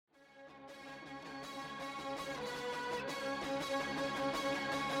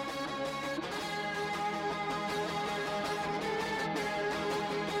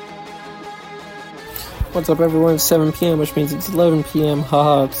What's up, everyone? It's 7 p.m., which means it's 11 p.m.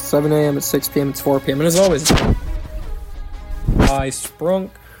 Haha, it's 7 a.m., it's 6 p.m., it's 4 p.m. And as always, I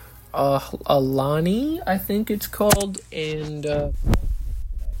sprunk Alani, I think it's called, and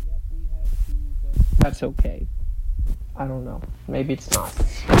that's okay. I don't know. Maybe it's not.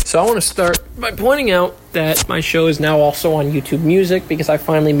 So I want to start by pointing out that my show is now also on YouTube Music because I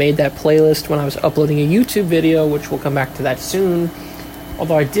finally made that playlist when I was uploading a YouTube video, which we'll come back to that soon.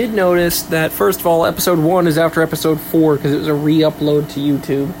 Although I did notice that, first of all, episode 1 is after episode 4 because it was a re-upload to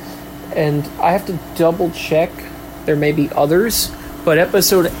YouTube. And I have to double check. There may be others. But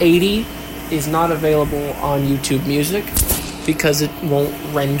episode 80 is not available on YouTube Music because it won't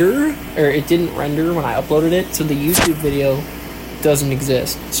render, or it didn't render when I uploaded it. So the YouTube video doesn't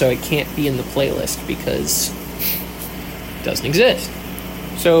exist. So it can't be in the playlist because it doesn't exist.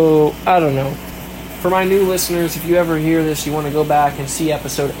 So, I don't know. For my new listeners, if you ever hear this, you want to go back and see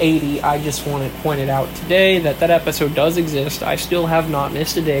episode 80, I just want to point it out today that that episode does exist. I still have not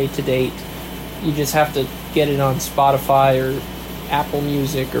missed a day to date. You just have to get it on Spotify or Apple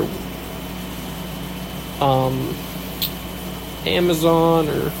Music or Amazon,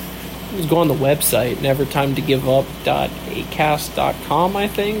 or just go on the website, nevertimetogiveUp.acast.com, I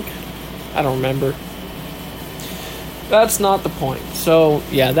think. I don't remember. That's not the point. So,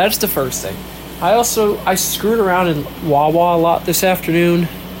 yeah, that's the first thing. I screwed around in Wawa a lot this afternoon,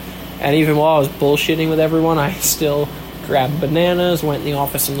 and even while I was bullshitting with everyone, I still grabbed bananas, went in the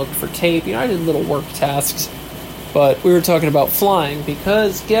office and looked for tape. I did little work tasks, but we were talking about flying,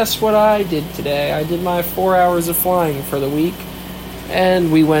 because guess what I did today? I did my 4 hours of flying for the week,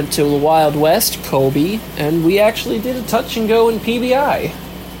 and we went to the Wild West, Kobe, and we actually did a touch and go in PBI.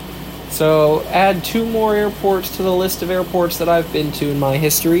 So, add 2 more airports to the list of airports that I've been to in my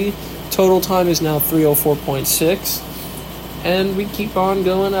history. Total time is now 3:04.6, and we keep on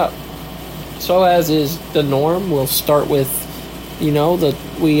going up. So as is the norm, we'll start with,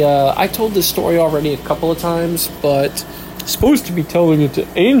 I told this story already a couple of times, but supposed to be telling it to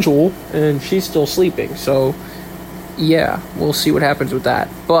Angel, and she's still sleeping. So yeah, we'll see what happens with that.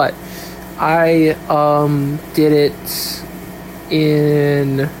 But I did it.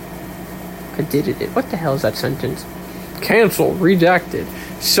 What the hell is that sentence? Cancel, redacted.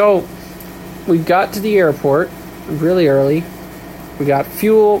 So we got to the airport really early. We got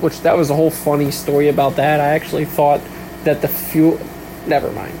fuel, which that was a whole funny story about that. I actually thought that the fuel...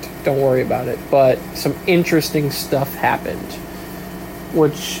 Never mind. Don't worry about it. But some interesting stuff happened,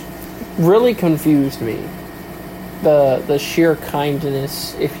 which really confused me. The sheer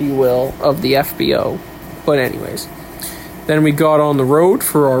kindness, if you will, of the FBO. But anyways. Then we got on the road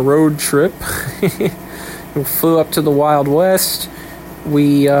for our road trip. We flew up to the Wild West.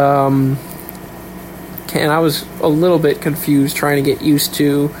 And I was a little bit confused trying to get used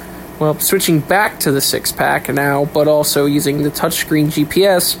to, switching back to the 6-pack now, but also using the touchscreen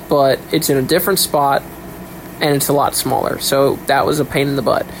GPS, but it's in a different spot, and it's a lot smaller, so that was a pain in the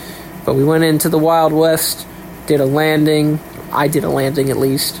butt. But we went into the Wild West, did a landing. I did a landing, at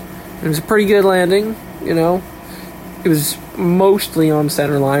least. It was a pretty good landing, It was mostly on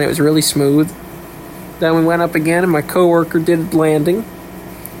center line. It was really smooth. Then we went up again, and my coworker did landing.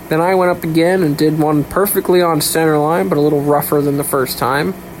 Then I went up again and did one perfectly on center line, but a little rougher than the first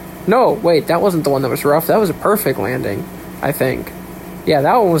time. No, wait, that wasn't the one that was rough. That was a perfect landing, I think. Yeah,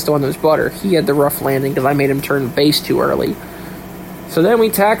 that one was the one that was butter. He had the rough landing because I made him turn base too early. So then we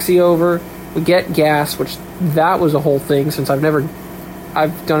taxi over, we get gas, which that was a whole thing since I've done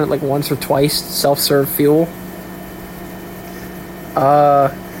it like once or twice, self-serve fuel.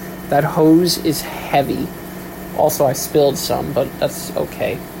 That hose is heavy. Also, I spilled some, but that's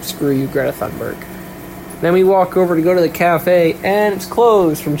okay. Screw you, Greta Thunberg. Then we walk over to go to the cafe, and it's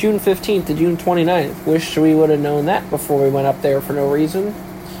closed from June 15th to June 29th. Wish we would have known that before we went up there for no reason.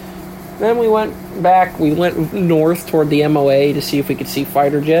 Then we went back. We went north toward the MOA to see if we could see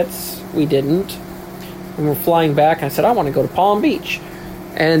fighter jets. We didn't. And we're flying back, and I said, I want to go to Palm Beach.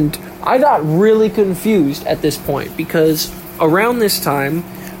 And I got really confused at this point, because around this time,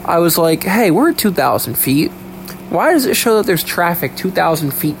 I was like, hey, we're at 2,000 feet. Why does it show that there's traffic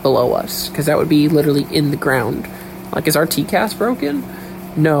 2,000 feet below us? Because that would be literally in the ground. Like, is our TCAS broken?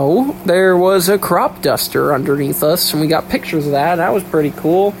 No, there was a crop duster underneath us, and we got pictures of that. That was pretty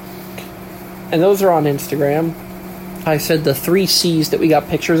cool. And those are on Instagram. I said the 3 C's that we got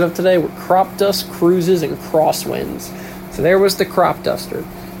pictures of today were crop dust, cruises, and crosswinds. So there was the crop duster.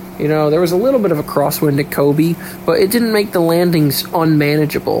 There was a little bit of a crosswind at Kobe, but it didn't make the landings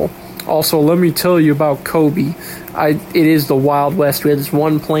unmanageable. Also, let me tell you about Kobe. It is the Wild West. We had this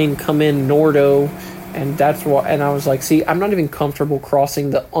one plane come in, Nordo, And that's why, and I was like, see, I'm not even comfortable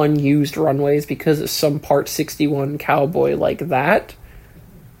crossing the unused runways because of some Part 61 cowboy like that.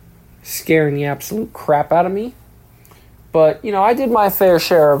 Scaring the absolute crap out of me. But, you know, I did my fair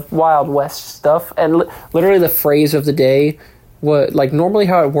share of Wild West stuff. And literally the phrase of the day, what, like, normally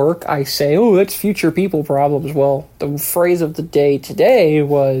how it work, I say, oh, that's future people problems. Well, the phrase of the day today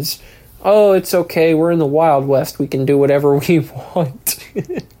was, oh, it's okay, we're in the Wild West, we can do whatever we want.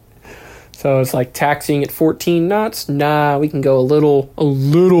 So it's like taxiing at 14 knots. Nah, we can go a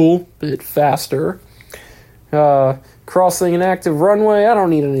little bit faster. Crossing an active runway. I don't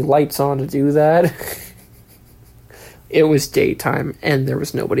need any lights on to do that. It was daytime and there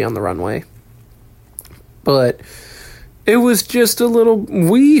was nobody on the runway. But it was just a little.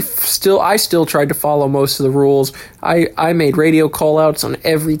 I still tried to follow most of the rules. I made radio call-outs on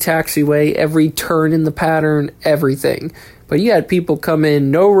every taxiway, every turn in the pattern, everything. But you had people come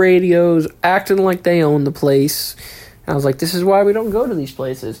in, no radios, acting like they owned the place. And I was like, this is why we don't go to these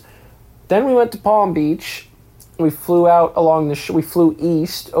places. Then we went to Palm Beach. We flew out along we flew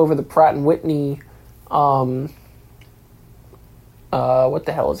east over the Pratt & Whitney, what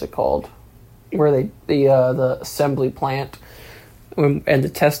the hell is it called? Where the assembly plant and the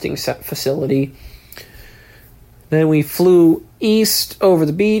testing facility. Then we flew east over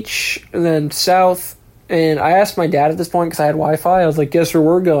the beach, and then south. And I asked my dad at this point, because I had Wi-Fi, I was like, guess where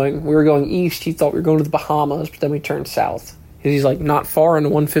we're going? We were going east. He thought we were going to the Bahamas, but then we turned south. He's like, not far into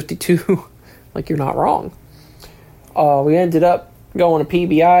 152. Like, you're not wrong. We ended up going to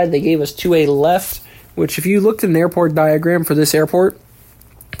PBI. They gave us 2A left, which if you looked at an airport diagram for this airport,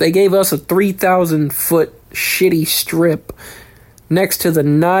 they gave us a 3,000-foot shitty strip next to the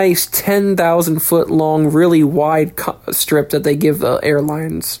nice 10,000-foot long, really wide strip that they give the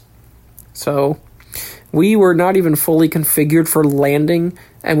airlines. So we were not even fully configured for landing,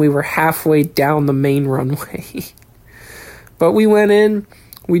 and we were halfway down the main runway. But we went in,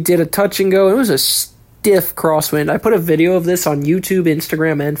 we did a touch and go. It was a stiff crosswind. I put a video of this on YouTube,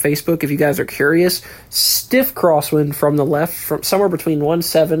 Instagram, and Facebook if you guys are curious. Stiff crosswind from the left, from somewhere between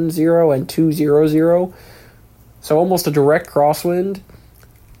 170 and 200. So almost a direct crosswind.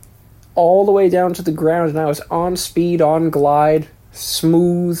 All the way down to the ground, and I was on speed, on glide,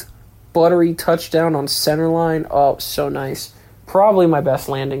 smooth, buttery touchdown on center line. Oh, so nice. Probably my best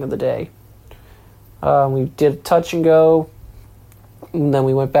landing of the day. We did touch and go, and then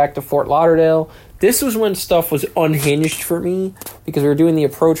we went back to Fort Lauderdale. This was when stuff was unhinged for me, because we were doing the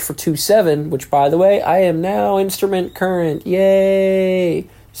approach for 2-7, which, by the way, I am now instrument current. Yay!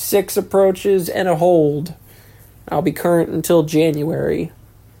 6 approaches and a hold. I'll be current until January.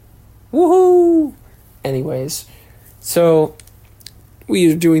 Woohoo! Anyways, so we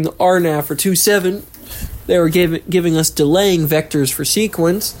were doing the RNAV for 2-7. They were giving us delaying vectors for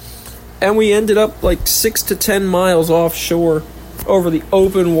sequence, and we ended up like 6 to 10 miles offshore over the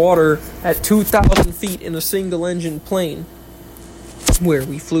open water at 2,000 feet in a single-engine plane, where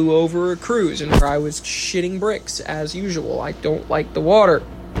we flew over a cruise and where I was shitting bricks, as usual. I don't like the water.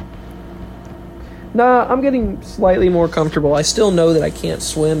 Nah, I'm getting slightly more comfortable. I still know that I can't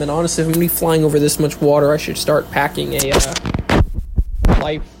swim, and honestly, if I'm going to be flying over this much water, I should start packing a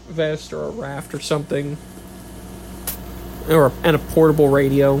life vest or a raft or something. And a portable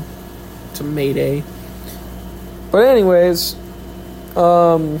radio. It's a Mayday. But anyways,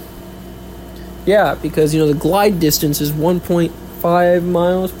 yeah, because, the glide distance is 1.5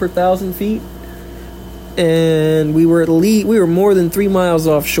 miles per 1,000 feet. And we were more than 3 miles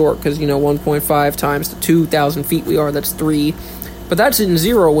offshore, because 1.5 times the 2,000 feet we are, that's 3. But that's in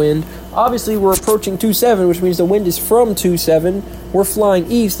zero wind. Obviously, we're approaching 2-7, which means the wind is from 2-7. We're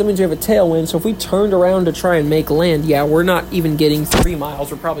flying east. That means we have a tailwind. So if we turned around to try and make land, yeah, we're not even getting 3 miles.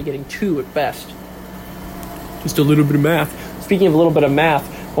 We're probably getting 2 at best. Just a little bit of math. Speaking of a little bit of math,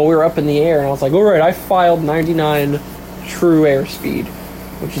 while we were up in the air, and I was like, all right, I filed 99 true airspeed,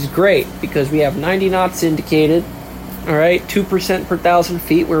 which is great, because we have 90 knots indicated. All right, 2% per 1,000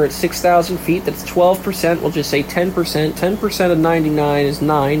 feet. We're at 6,000 feet. That's 12%. We'll just say 10%. 10% of 99 is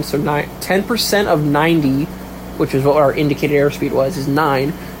 9. So 10% of 90, which is what our indicated airspeed was, is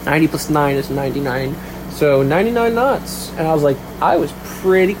 9. 90 plus 9 is 99. So 99 knots. And I was like, I was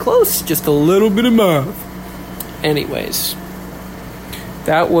pretty close. Just a little bit of math. Anyways,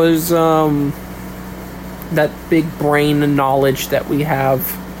 that was that big brain knowledge that we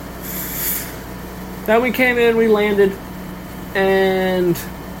have. Then we came in, we landed, and,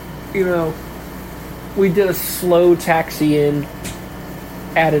 we did a slow taxi in,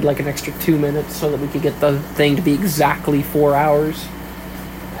 added like an extra 2 minutes so that we could get the thing to be exactly 4 hours.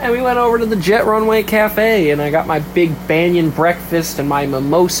 And we went over to the Jet Runway Cafe, and I got my big Banyan breakfast and my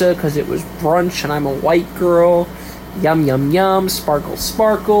mimosa because it was brunch and I'm a white girl. Yum, yum, yum, sparkle,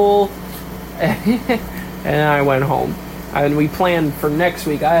 sparkle. And I went home. And we planned for next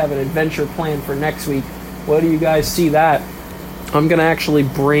week. I have an adventure planned for next week. What do you guys see that? I'm going to actually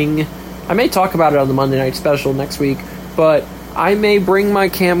bring... I may talk about it on the Monday Night Special next week, but I may bring my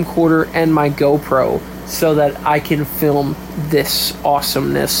camcorder and my GoPro so that I can film this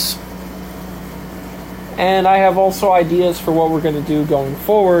awesomeness. And I have also ideas for what we're going to do going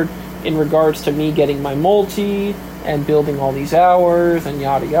forward in regards to me getting my multi and building all these hours and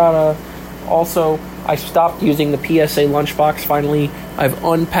yada yada. Also, I stopped using the PSA lunchbox finally. I've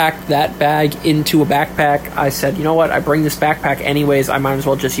unpacked that bag into a backpack. I said, you know what, I bring this backpack anyways, I might as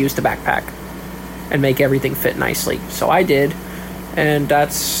well just use the backpack and make everything fit nicely. So I did. And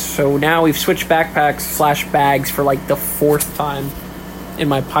so now we've switched backpacks / bags for like the 4th time in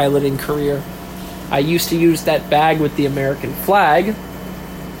my piloting career. I used to use that bag with the American flag.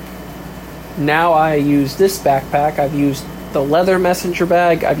 Now I use this backpack. I've used the leather messenger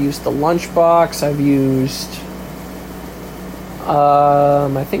bag. I've used the lunchbox. I've used...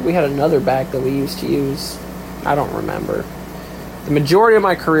 I think we had another bag that we used to use. I don't remember. The majority of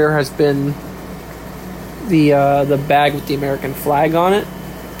my career has been the bag with the American flag on it,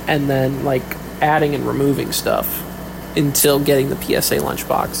 and then like adding and removing stuff until getting the PSA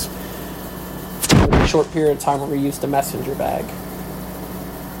lunchbox. There was a short period of time where we used the messenger bag,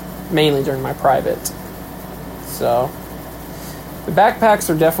 mainly during my private. So the backpacks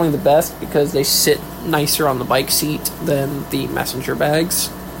are definitely the best because they sit nicer on the bike seat than the messenger bags.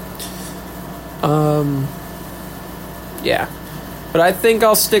 Yeah. But I think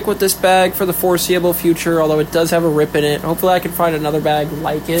I'll stick with this bag for the foreseeable future, although it does have a rip in it. Hopefully I can find another bag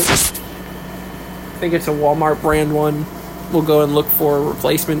like it. I think it's a Walmart brand one. We'll go and look for a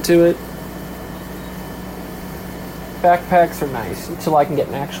replacement to it. Backpacks are nice until I can get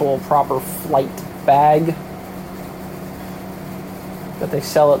an actual proper flight bag that they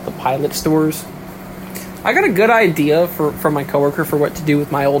sell at the pilot stores. I got a good idea from my coworker for what to do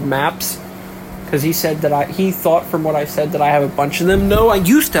with my old maps. Because he said that he thought from what I said that I have a bunch of them. No, I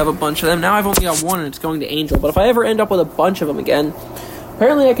used to have a bunch of them. Now I've only got one and it's going to Angel. But if I ever end up with a bunch of them again,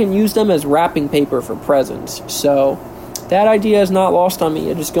 apparently I can use them as wrapping paper for presents. So that idea is not lost on me.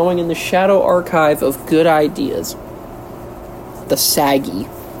 It is going in the shadow archive of good ideas. The SAGI.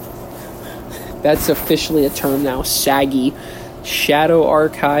 That's officially a term now. SAGI. Shadow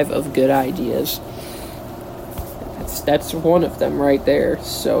archive of good ideas. That's one of them right there.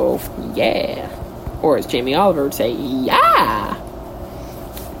 So, yeah. Or as Jamie Oliver would say, yeah!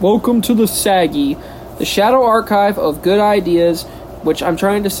 Welcome to the SAGI, the shadow archive of good ideas, which I'm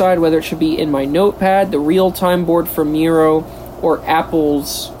trying to decide whether it should be in my notepad, the real-time board from Miro, or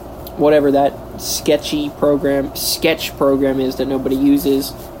Apple's, whatever that sketch program is that nobody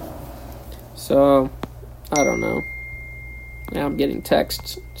uses. So, I don't know. Now I'm getting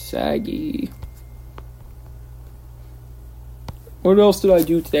texts. SAGI. What else did I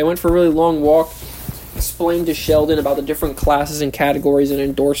do today? I went for a really long walk. Explained to Sheldon about the different classes and categories and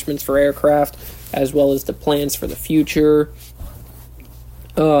endorsements for aircraft, as well as the plans for the future.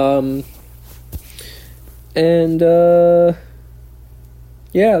 Yeah,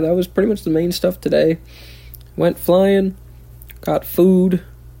 that was pretty much the main stuff today. Went flying, got food,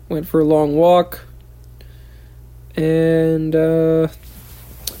 went for a long walk, and I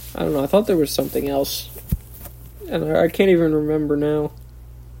don't know, I thought there was something else. And I can't even remember now.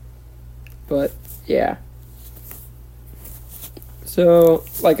 But, yeah. So,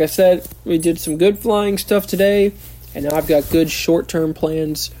 like I said, we did some good flying stuff today. And now I've got good short-term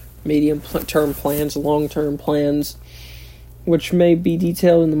plans, medium-term plans, long-term plans, which may be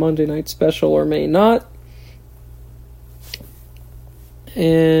detailed in the Monday Night Special or may not.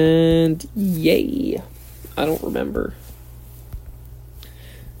 And, yay. I don't remember.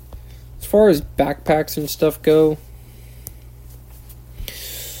 As far as backpacks and stuff go,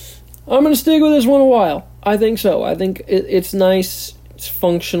 I'm going to stick with this one a while. I think so. I think it's nice. It's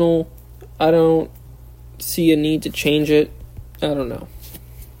functional. I don't see a need to change it. I don't know.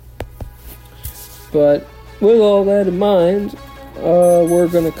 But with all that in mind, we're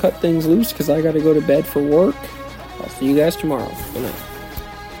going to cut things loose because I got to go to bed for work. I'll see you guys tomorrow. Good night.